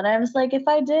cool. And I was like, if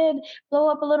I did blow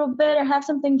up a little bit or have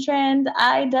something trend,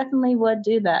 I definitely would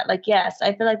do that. Like, yes,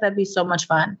 I feel like that'd be so much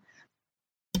fun.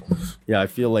 Yeah, I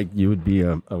feel like you would be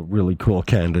a really cool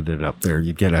candidate up there.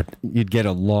 You'd get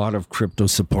a lot of crypto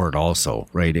support also,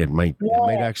 right? It might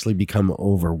actually become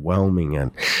overwhelming,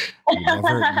 and you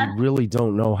really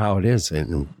don't know how it is.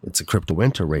 And it's a crypto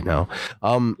winter right now.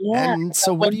 And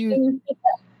so what do you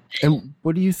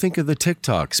think of the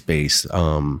TikTok space?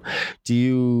 Do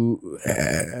you,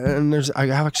 I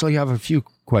actually have a few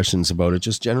questions about it.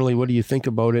 Just generally, what do you think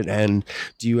about it? And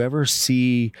do you ever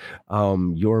see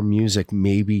your music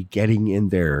maybe getting in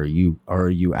there? Are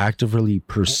you actively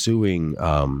pursuing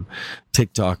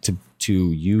TikTok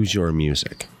to use your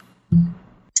music?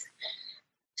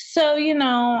 So,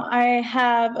 I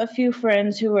have a few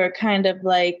friends who are kind of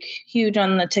like huge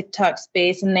on the TikTok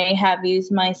space, and they have used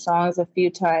my songs a few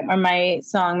times, or my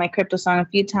crypto song a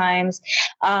few times.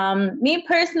 Me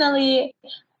personally,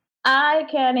 I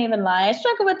can't even lie. I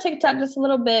struggle with TikTok just a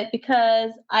little bit,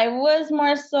 because I was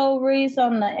more so raised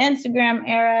on the Instagram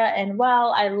era. And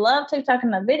while I love TikTok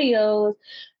and the videos,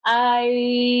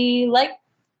 I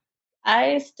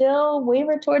still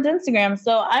waver towards Instagram.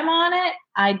 So I'm on it.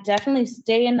 I definitely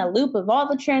stay in the loop of all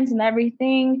the trends and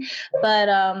everything. But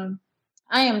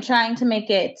I am trying to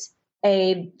make it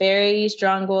a very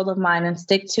strong goal of mine and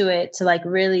stick to it, to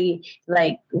really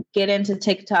get into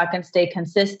TikTok and stay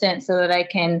consistent, so that I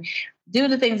can do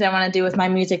the things I want to do with my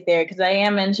music there, because I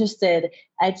am interested.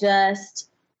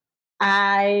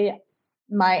 My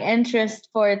interest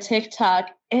for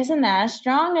TikTok isn't as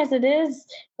strong as it is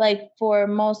for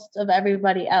most of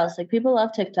everybody else. People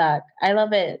love TikTok. I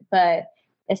love it, but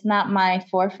it's not my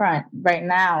forefront right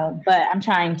now, but I'm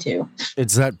trying to.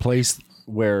 It's that place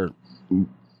where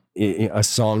a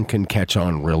song can catch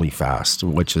on really fast,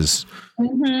 which is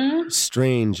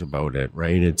strange about it,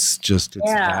 right? It's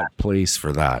that place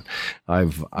for that. I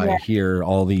hear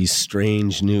all these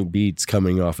strange new beats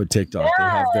coming off of TikTok. They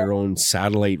have their own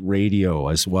satellite radio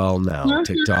as well now,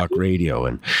 TikTok radio,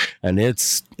 and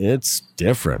it's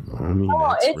different. I mean,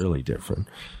 it's really different.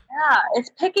 Yeah, it's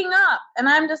picking up. And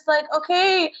I'm just like,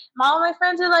 okay, all my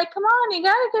friends are like, come on, you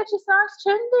gotta get your songs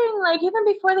trending. Like, even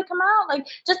before they come out, like,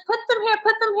 just put them here,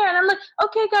 put them here. And I'm like,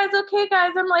 okay, guys, okay,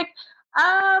 guys. I'm like,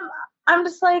 I'm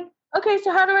just like, okay,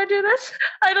 so how do I do this?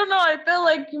 I don't know. I feel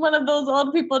like one of those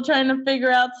old people trying to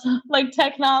figure out like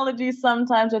technology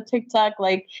sometimes with TikTok.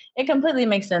 Like, it completely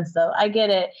makes sense though. I get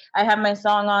it. I have my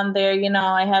song on there, you know,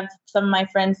 I have some of my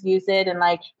friends use it, and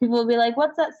like people will be like,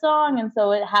 what's that song? And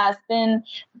so it has been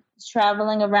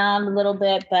traveling around a little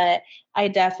bit, but I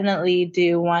definitely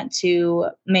do want to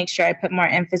make sure I put more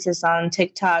emphasis on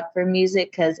TikTok for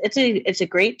music, because it's a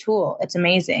great tool. It's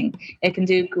amazing. It can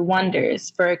do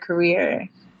wonders for a career.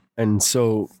 And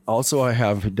so also I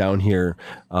have down here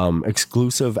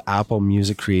exclusive Apple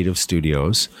Music Creative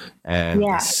Studios and the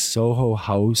Yeah. Soho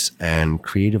House and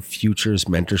Creative Futures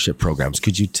mentorship programs.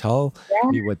 Could you tell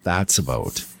me what that's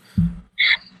about?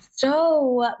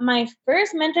 So my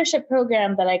first mentorship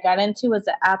program that I got into was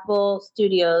the Apple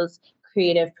Studios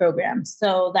Creative Program.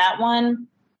 So that one,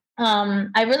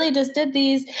 I really just did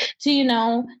these to, you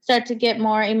know, start to get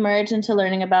more immersed into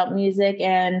learning about music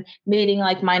and meeting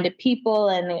like-minded people.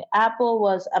 And Apple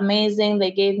was amazing.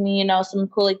 They gave me, you know, some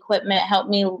cool equipment,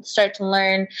 helped me start to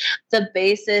learn the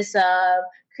basis of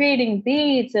creating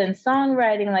beats and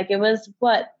songwriting. Like, it was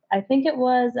what I think it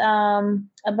was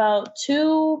about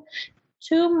 2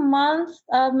 months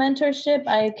of mentorship.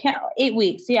 I can't, 8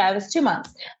 weeks. Yeah, it was 2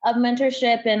 months of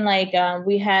mentorship. And like,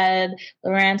 we had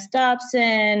Lawrence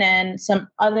Dobson and some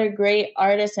other great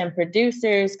artists and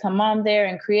producers come on there,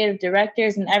 and creative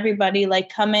directors, and everybody like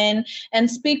come in and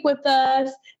speak with us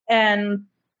and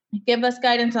give us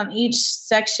guidance on each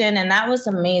section. And that was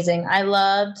amazing. I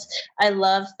loved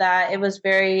that. It was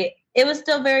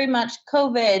still very much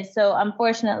COVID. So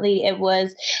unfortunately it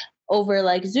was over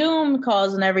like Zoom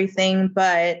calls and everything,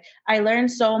 but I learned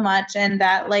so much, and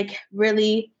that like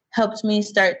really helped me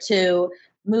start to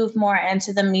move more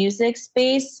into the music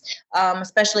space,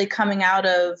 especially coming out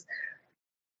of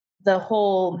the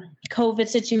whole COVID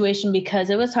situation, because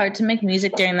it was hard to make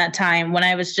music during that time. When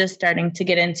I was just starting to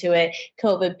get into it,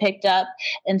 COVID picked up.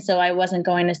 And so I wasn't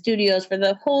going to studios for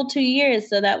the whole 2 years.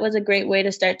 So that was a great way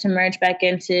to start to merge back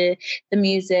into the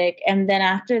music. And then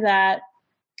after that,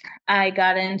 I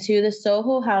got into the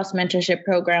Soho House mentorship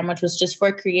program, which was just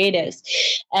for creatives.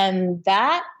 And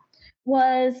that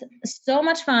was so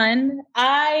much fun.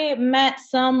 I met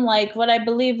some like what I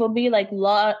believe will be like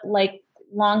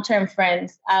long-term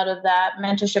friends out of that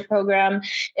mentorship program.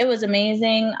 It was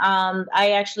amazing.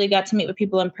 I actually got to meet with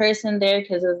people in person there,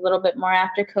 because it was a little bit more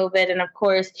after COVID. And of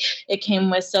course, it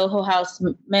came with Soho House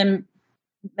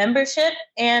membership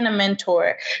and a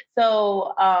mentor.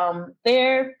 So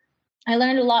there, I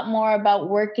learned a lot more about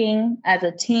working as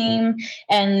a team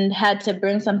and had to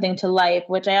bring something to life,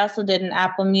 which I also did in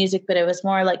Apple Music, but it was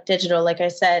more like digital, like I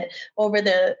said, over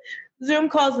the Zoom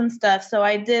calls and stuff. So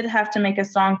I did have to make a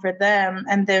song for them.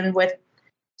 And then with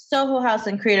Soho House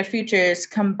and Creative Futures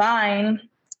combined,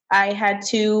 I had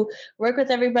to work with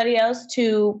everybody else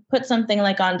to put something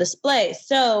like on display.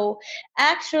 So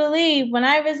actually, when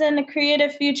I was in the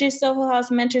Creative Futures Soho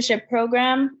House mentorship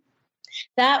program,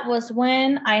 that was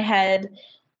when I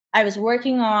was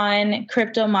working on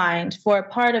Crypto Mind for a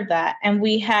part of that. And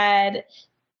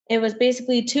it was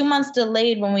basically 2 months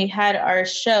delayed when we had our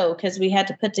show, because we had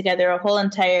to put together a whole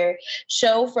entire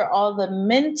show for all the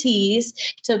mentees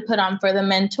to put on for the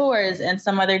mentors and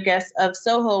some other guests of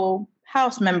Soho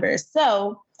House members.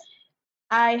 So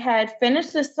I had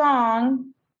finished the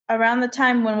song around the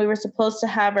time when we were supposed to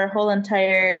have our whole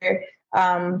entire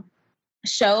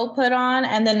show put on,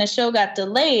 and then the show got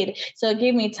delayed, so it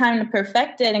gave me time to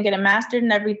perfect it and get it mastered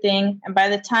and everything. And by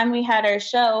the time we had our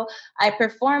show, I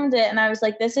performed it, and I was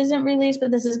like, this isn't released, but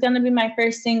this is going to be my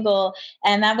first single.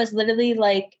 And that was literally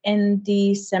like in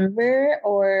December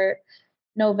or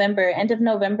November, end of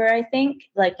November, I think,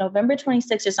 like November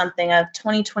 26th or something of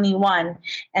 2021.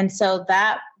 And so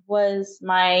that was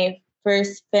my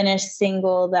first finished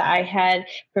single that I had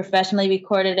professionally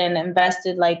recorded and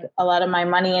invested like a lot of my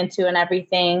money into and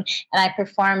everything. And I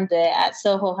performed it at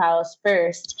Soho House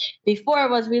first before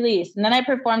it was released. And then I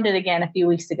performed it again a few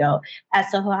weeks ago at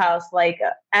Soho House, like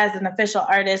as an official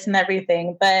artist and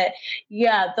everything. But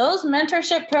yeah, those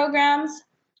mentorship programs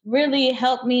really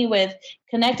helped me with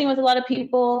connecting with a lot of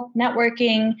people,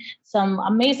 networking, some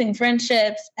amazing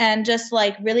friendships, and just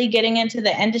like really getting into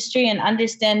the industry and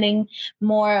understanding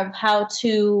more of how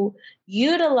to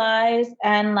utilize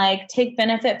and like take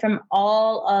benefit from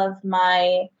all of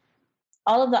the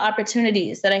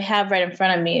opportunities that I have right in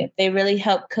front of me. They really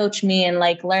help coach me in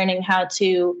like learning how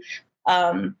to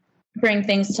bring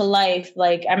things to life.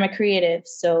 Like, I'm a creative,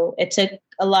 so it took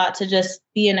a lot to just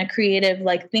be in a creative,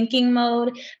 like thinking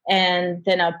mode, and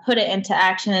then put it into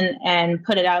action and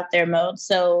put it out there mode.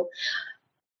 So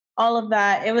all of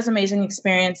that, it was amazing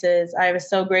experiences. I was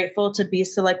so grateful to be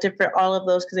selected for all of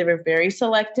those because they were very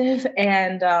selective.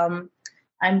 And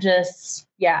I'm just,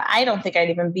 yeah, I don't think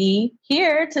I'd even be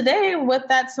here today with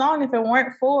that song if it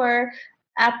weren't for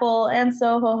Apple and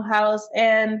Soho House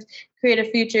and Creative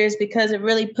Futures, because it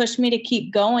really pushed me to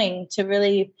keep going, to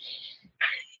really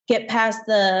get past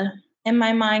the, in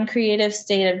my mind, creative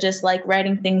state of just like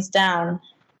writing things down.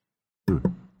 I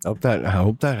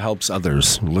hope that helps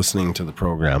others listening to the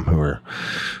program who are,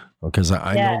 because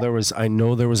I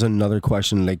know there was another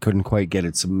question, they couldn't quite get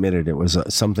it submitted. It was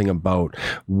something about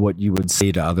what you would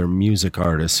say to other music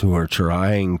artists who are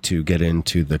trying to get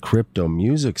into the crypto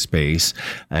music space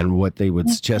and what they would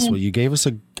suggest. Well, you gave us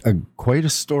quite a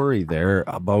story there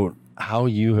about how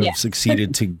you have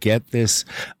succeeded to get this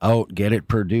out, get it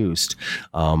produced.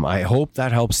 I hope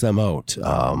that helps them out.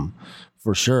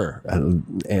 For sure.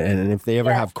 And if they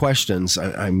ever have questions,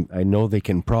 I know they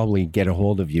can probably get a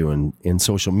hold of you in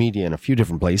social media in a few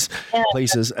different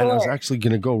places. And I was actually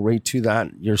going to go right to that.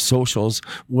 Your socials,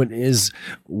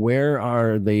 where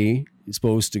are they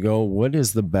supposed to go? What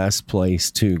is the best place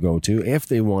to go to if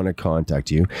they want to contact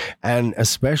you? And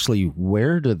especially,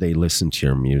 where do they listen to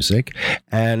your music?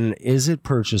 And is it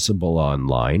purchasable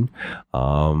online?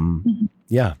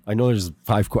 Yeah, I know there's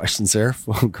 5 questions there.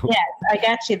 Yes, I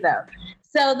got you though.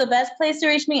 So the best place to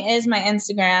reach me is my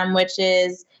Instagram, which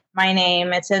is my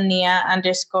name. It's Ania_Sarai.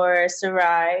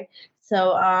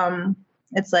 So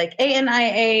it's like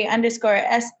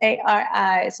ANIA_SARI.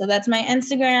 So that's my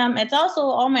Instagram. It's also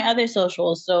all my other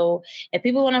socials. So if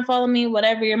people want to follow me,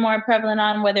 whatever you're more prevalent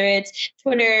on, whether it's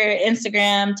Twitter,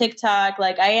 Instagram, TikTok,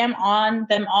 like I am on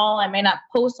them all. I may not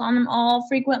post on them all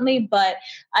frequently, but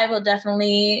I will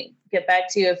definitely get back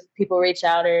to you if people reach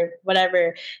out or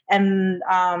whatever. And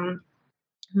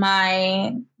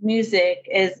my music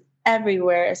is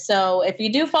everywhere. So if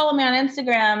you do follow me on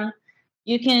Instagram,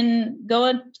 you can go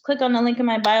and click on the link in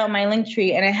my bio, my link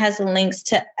tree, and it has links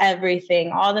to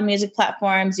everything, all the music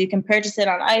platforms. You can purchase it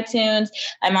on iTunes.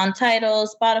 I'm on Tidal,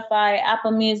 Spotify,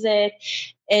 Apple Music.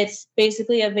 It's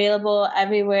basically available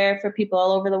everywhere for people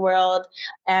all over the world.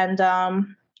 And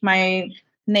my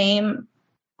name,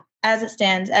 as it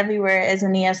stands everywhere, is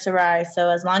Ania Sarai. So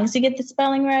as long as you get the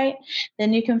spelling right,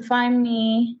 then you can find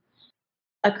me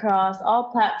across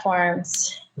all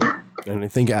platforms. And I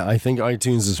think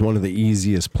iTunes is one of the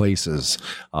easiest places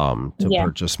to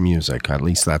purchase music. At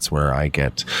least that's where I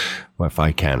get. If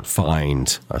I can't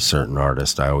find a certain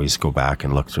artist, I always go back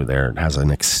and look through there. It has an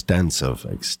extensive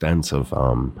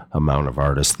amount of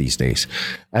artists these days.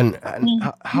 And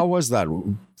how was that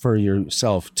for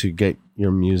yourself to get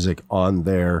your music on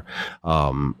there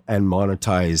and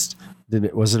monetized?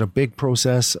 Was it a big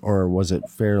process, or was it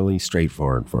fairly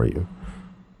straightforward for you?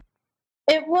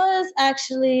 It was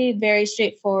actually very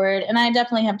straightforward, and I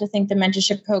definitely have to thank the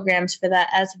mentorship programs for that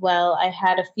as well. I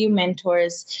had a few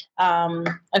mentors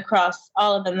across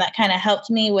all of them that kind of helped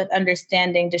me with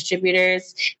understanding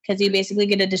distributors, because you basically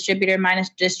get a distributor minus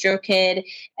DistroKid,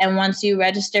 and once you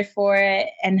register for it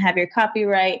and have your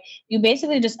copyright, you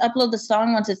basically just upload the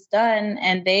song once it's done,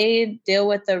 and they deal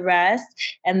with the rest.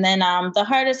 And then the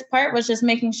hardest part was just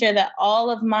making sure that all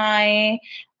of my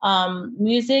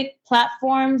music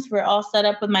platforms were all set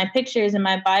up with my pictures and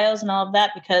my bios and all of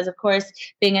that, because of course,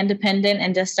 being independent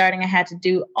and just starting, I had to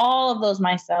do all of those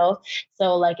myself.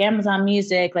 So like Amazon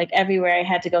Music, like everywhere I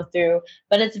had to go through,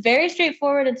 but it's very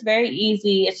straightforward. It's very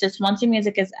easy. It's just once your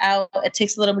music is out, it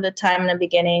takes a little bit of time in the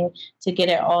beginning to get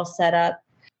it all set up.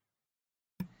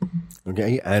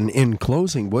 Okay, and in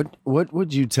closing, what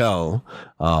would you tell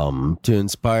to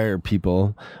inspire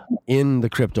people in the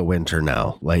crypto winter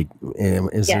now? Like,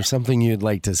 is there something you'd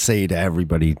like to say to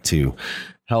everybody to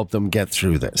help them get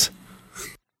through this?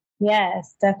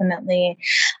 Yes, definitely.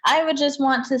 I would just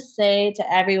want to say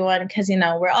to everyone, because,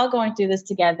 we're all going through this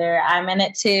together. I'm in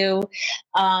it too.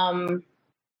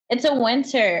 It's a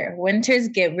winter. Winters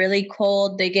get really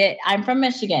cold. I'm from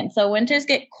Michigan, so winters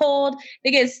get cold.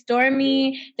 They get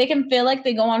stormy. They can feel like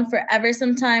they go on forever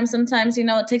sometimes. Sometimes,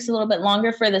 it takes a little bit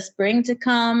longer for the spring to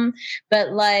come. But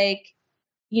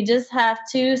you just have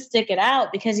to stick it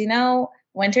out, because,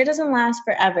 winter doesn't last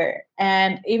forever.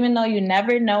 And even though you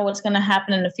never know what's going to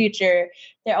happen in the future,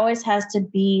 there always has to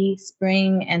be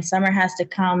spring and summer has to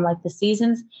come. Like the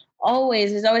seasons,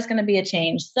 there's always going to be a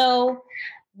change. So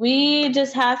we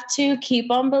just have to keep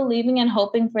on believing and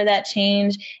hoping for that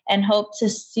change, and hope to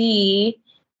see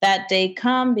that day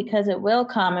come, because it will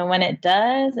come. And when it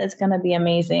does, it's going to be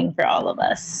amazing for all of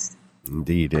us.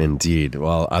 Indeed, indeed.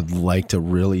 Well, I'd like to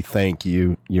really thank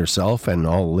you yourself and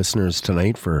all listeners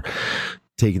tonight for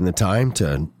taking the time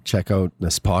to check out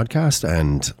this podcast,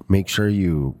 and make sure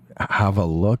you have a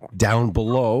look down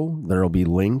below. There will be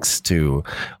links to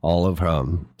all of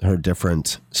her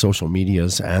different social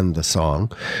medias and the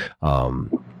song.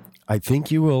 I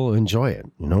think you will enjoy it.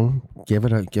 Give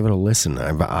it a listen.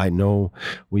 I know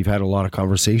we've had a lot of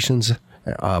conversations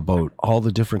about all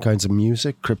the different kinds of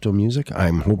music, crypto music.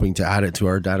 I'm hoping to add it to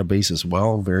our database as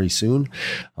well very soon.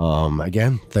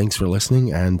 Again, thanks for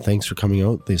listening, and thanks for coming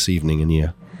out this evening,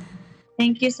 Ania.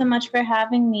 Thank you so much for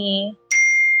having me.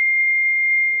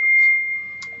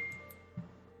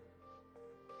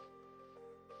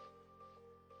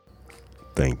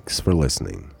 Thanks for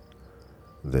listening.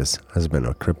 This has been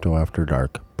a Crypto After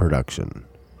Dark production.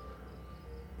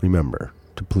 Remember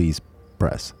to please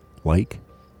press like,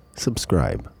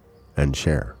 subscribe, and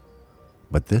share.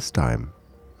 But this time,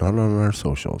 not on our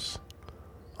socials,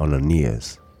 on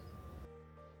Ania's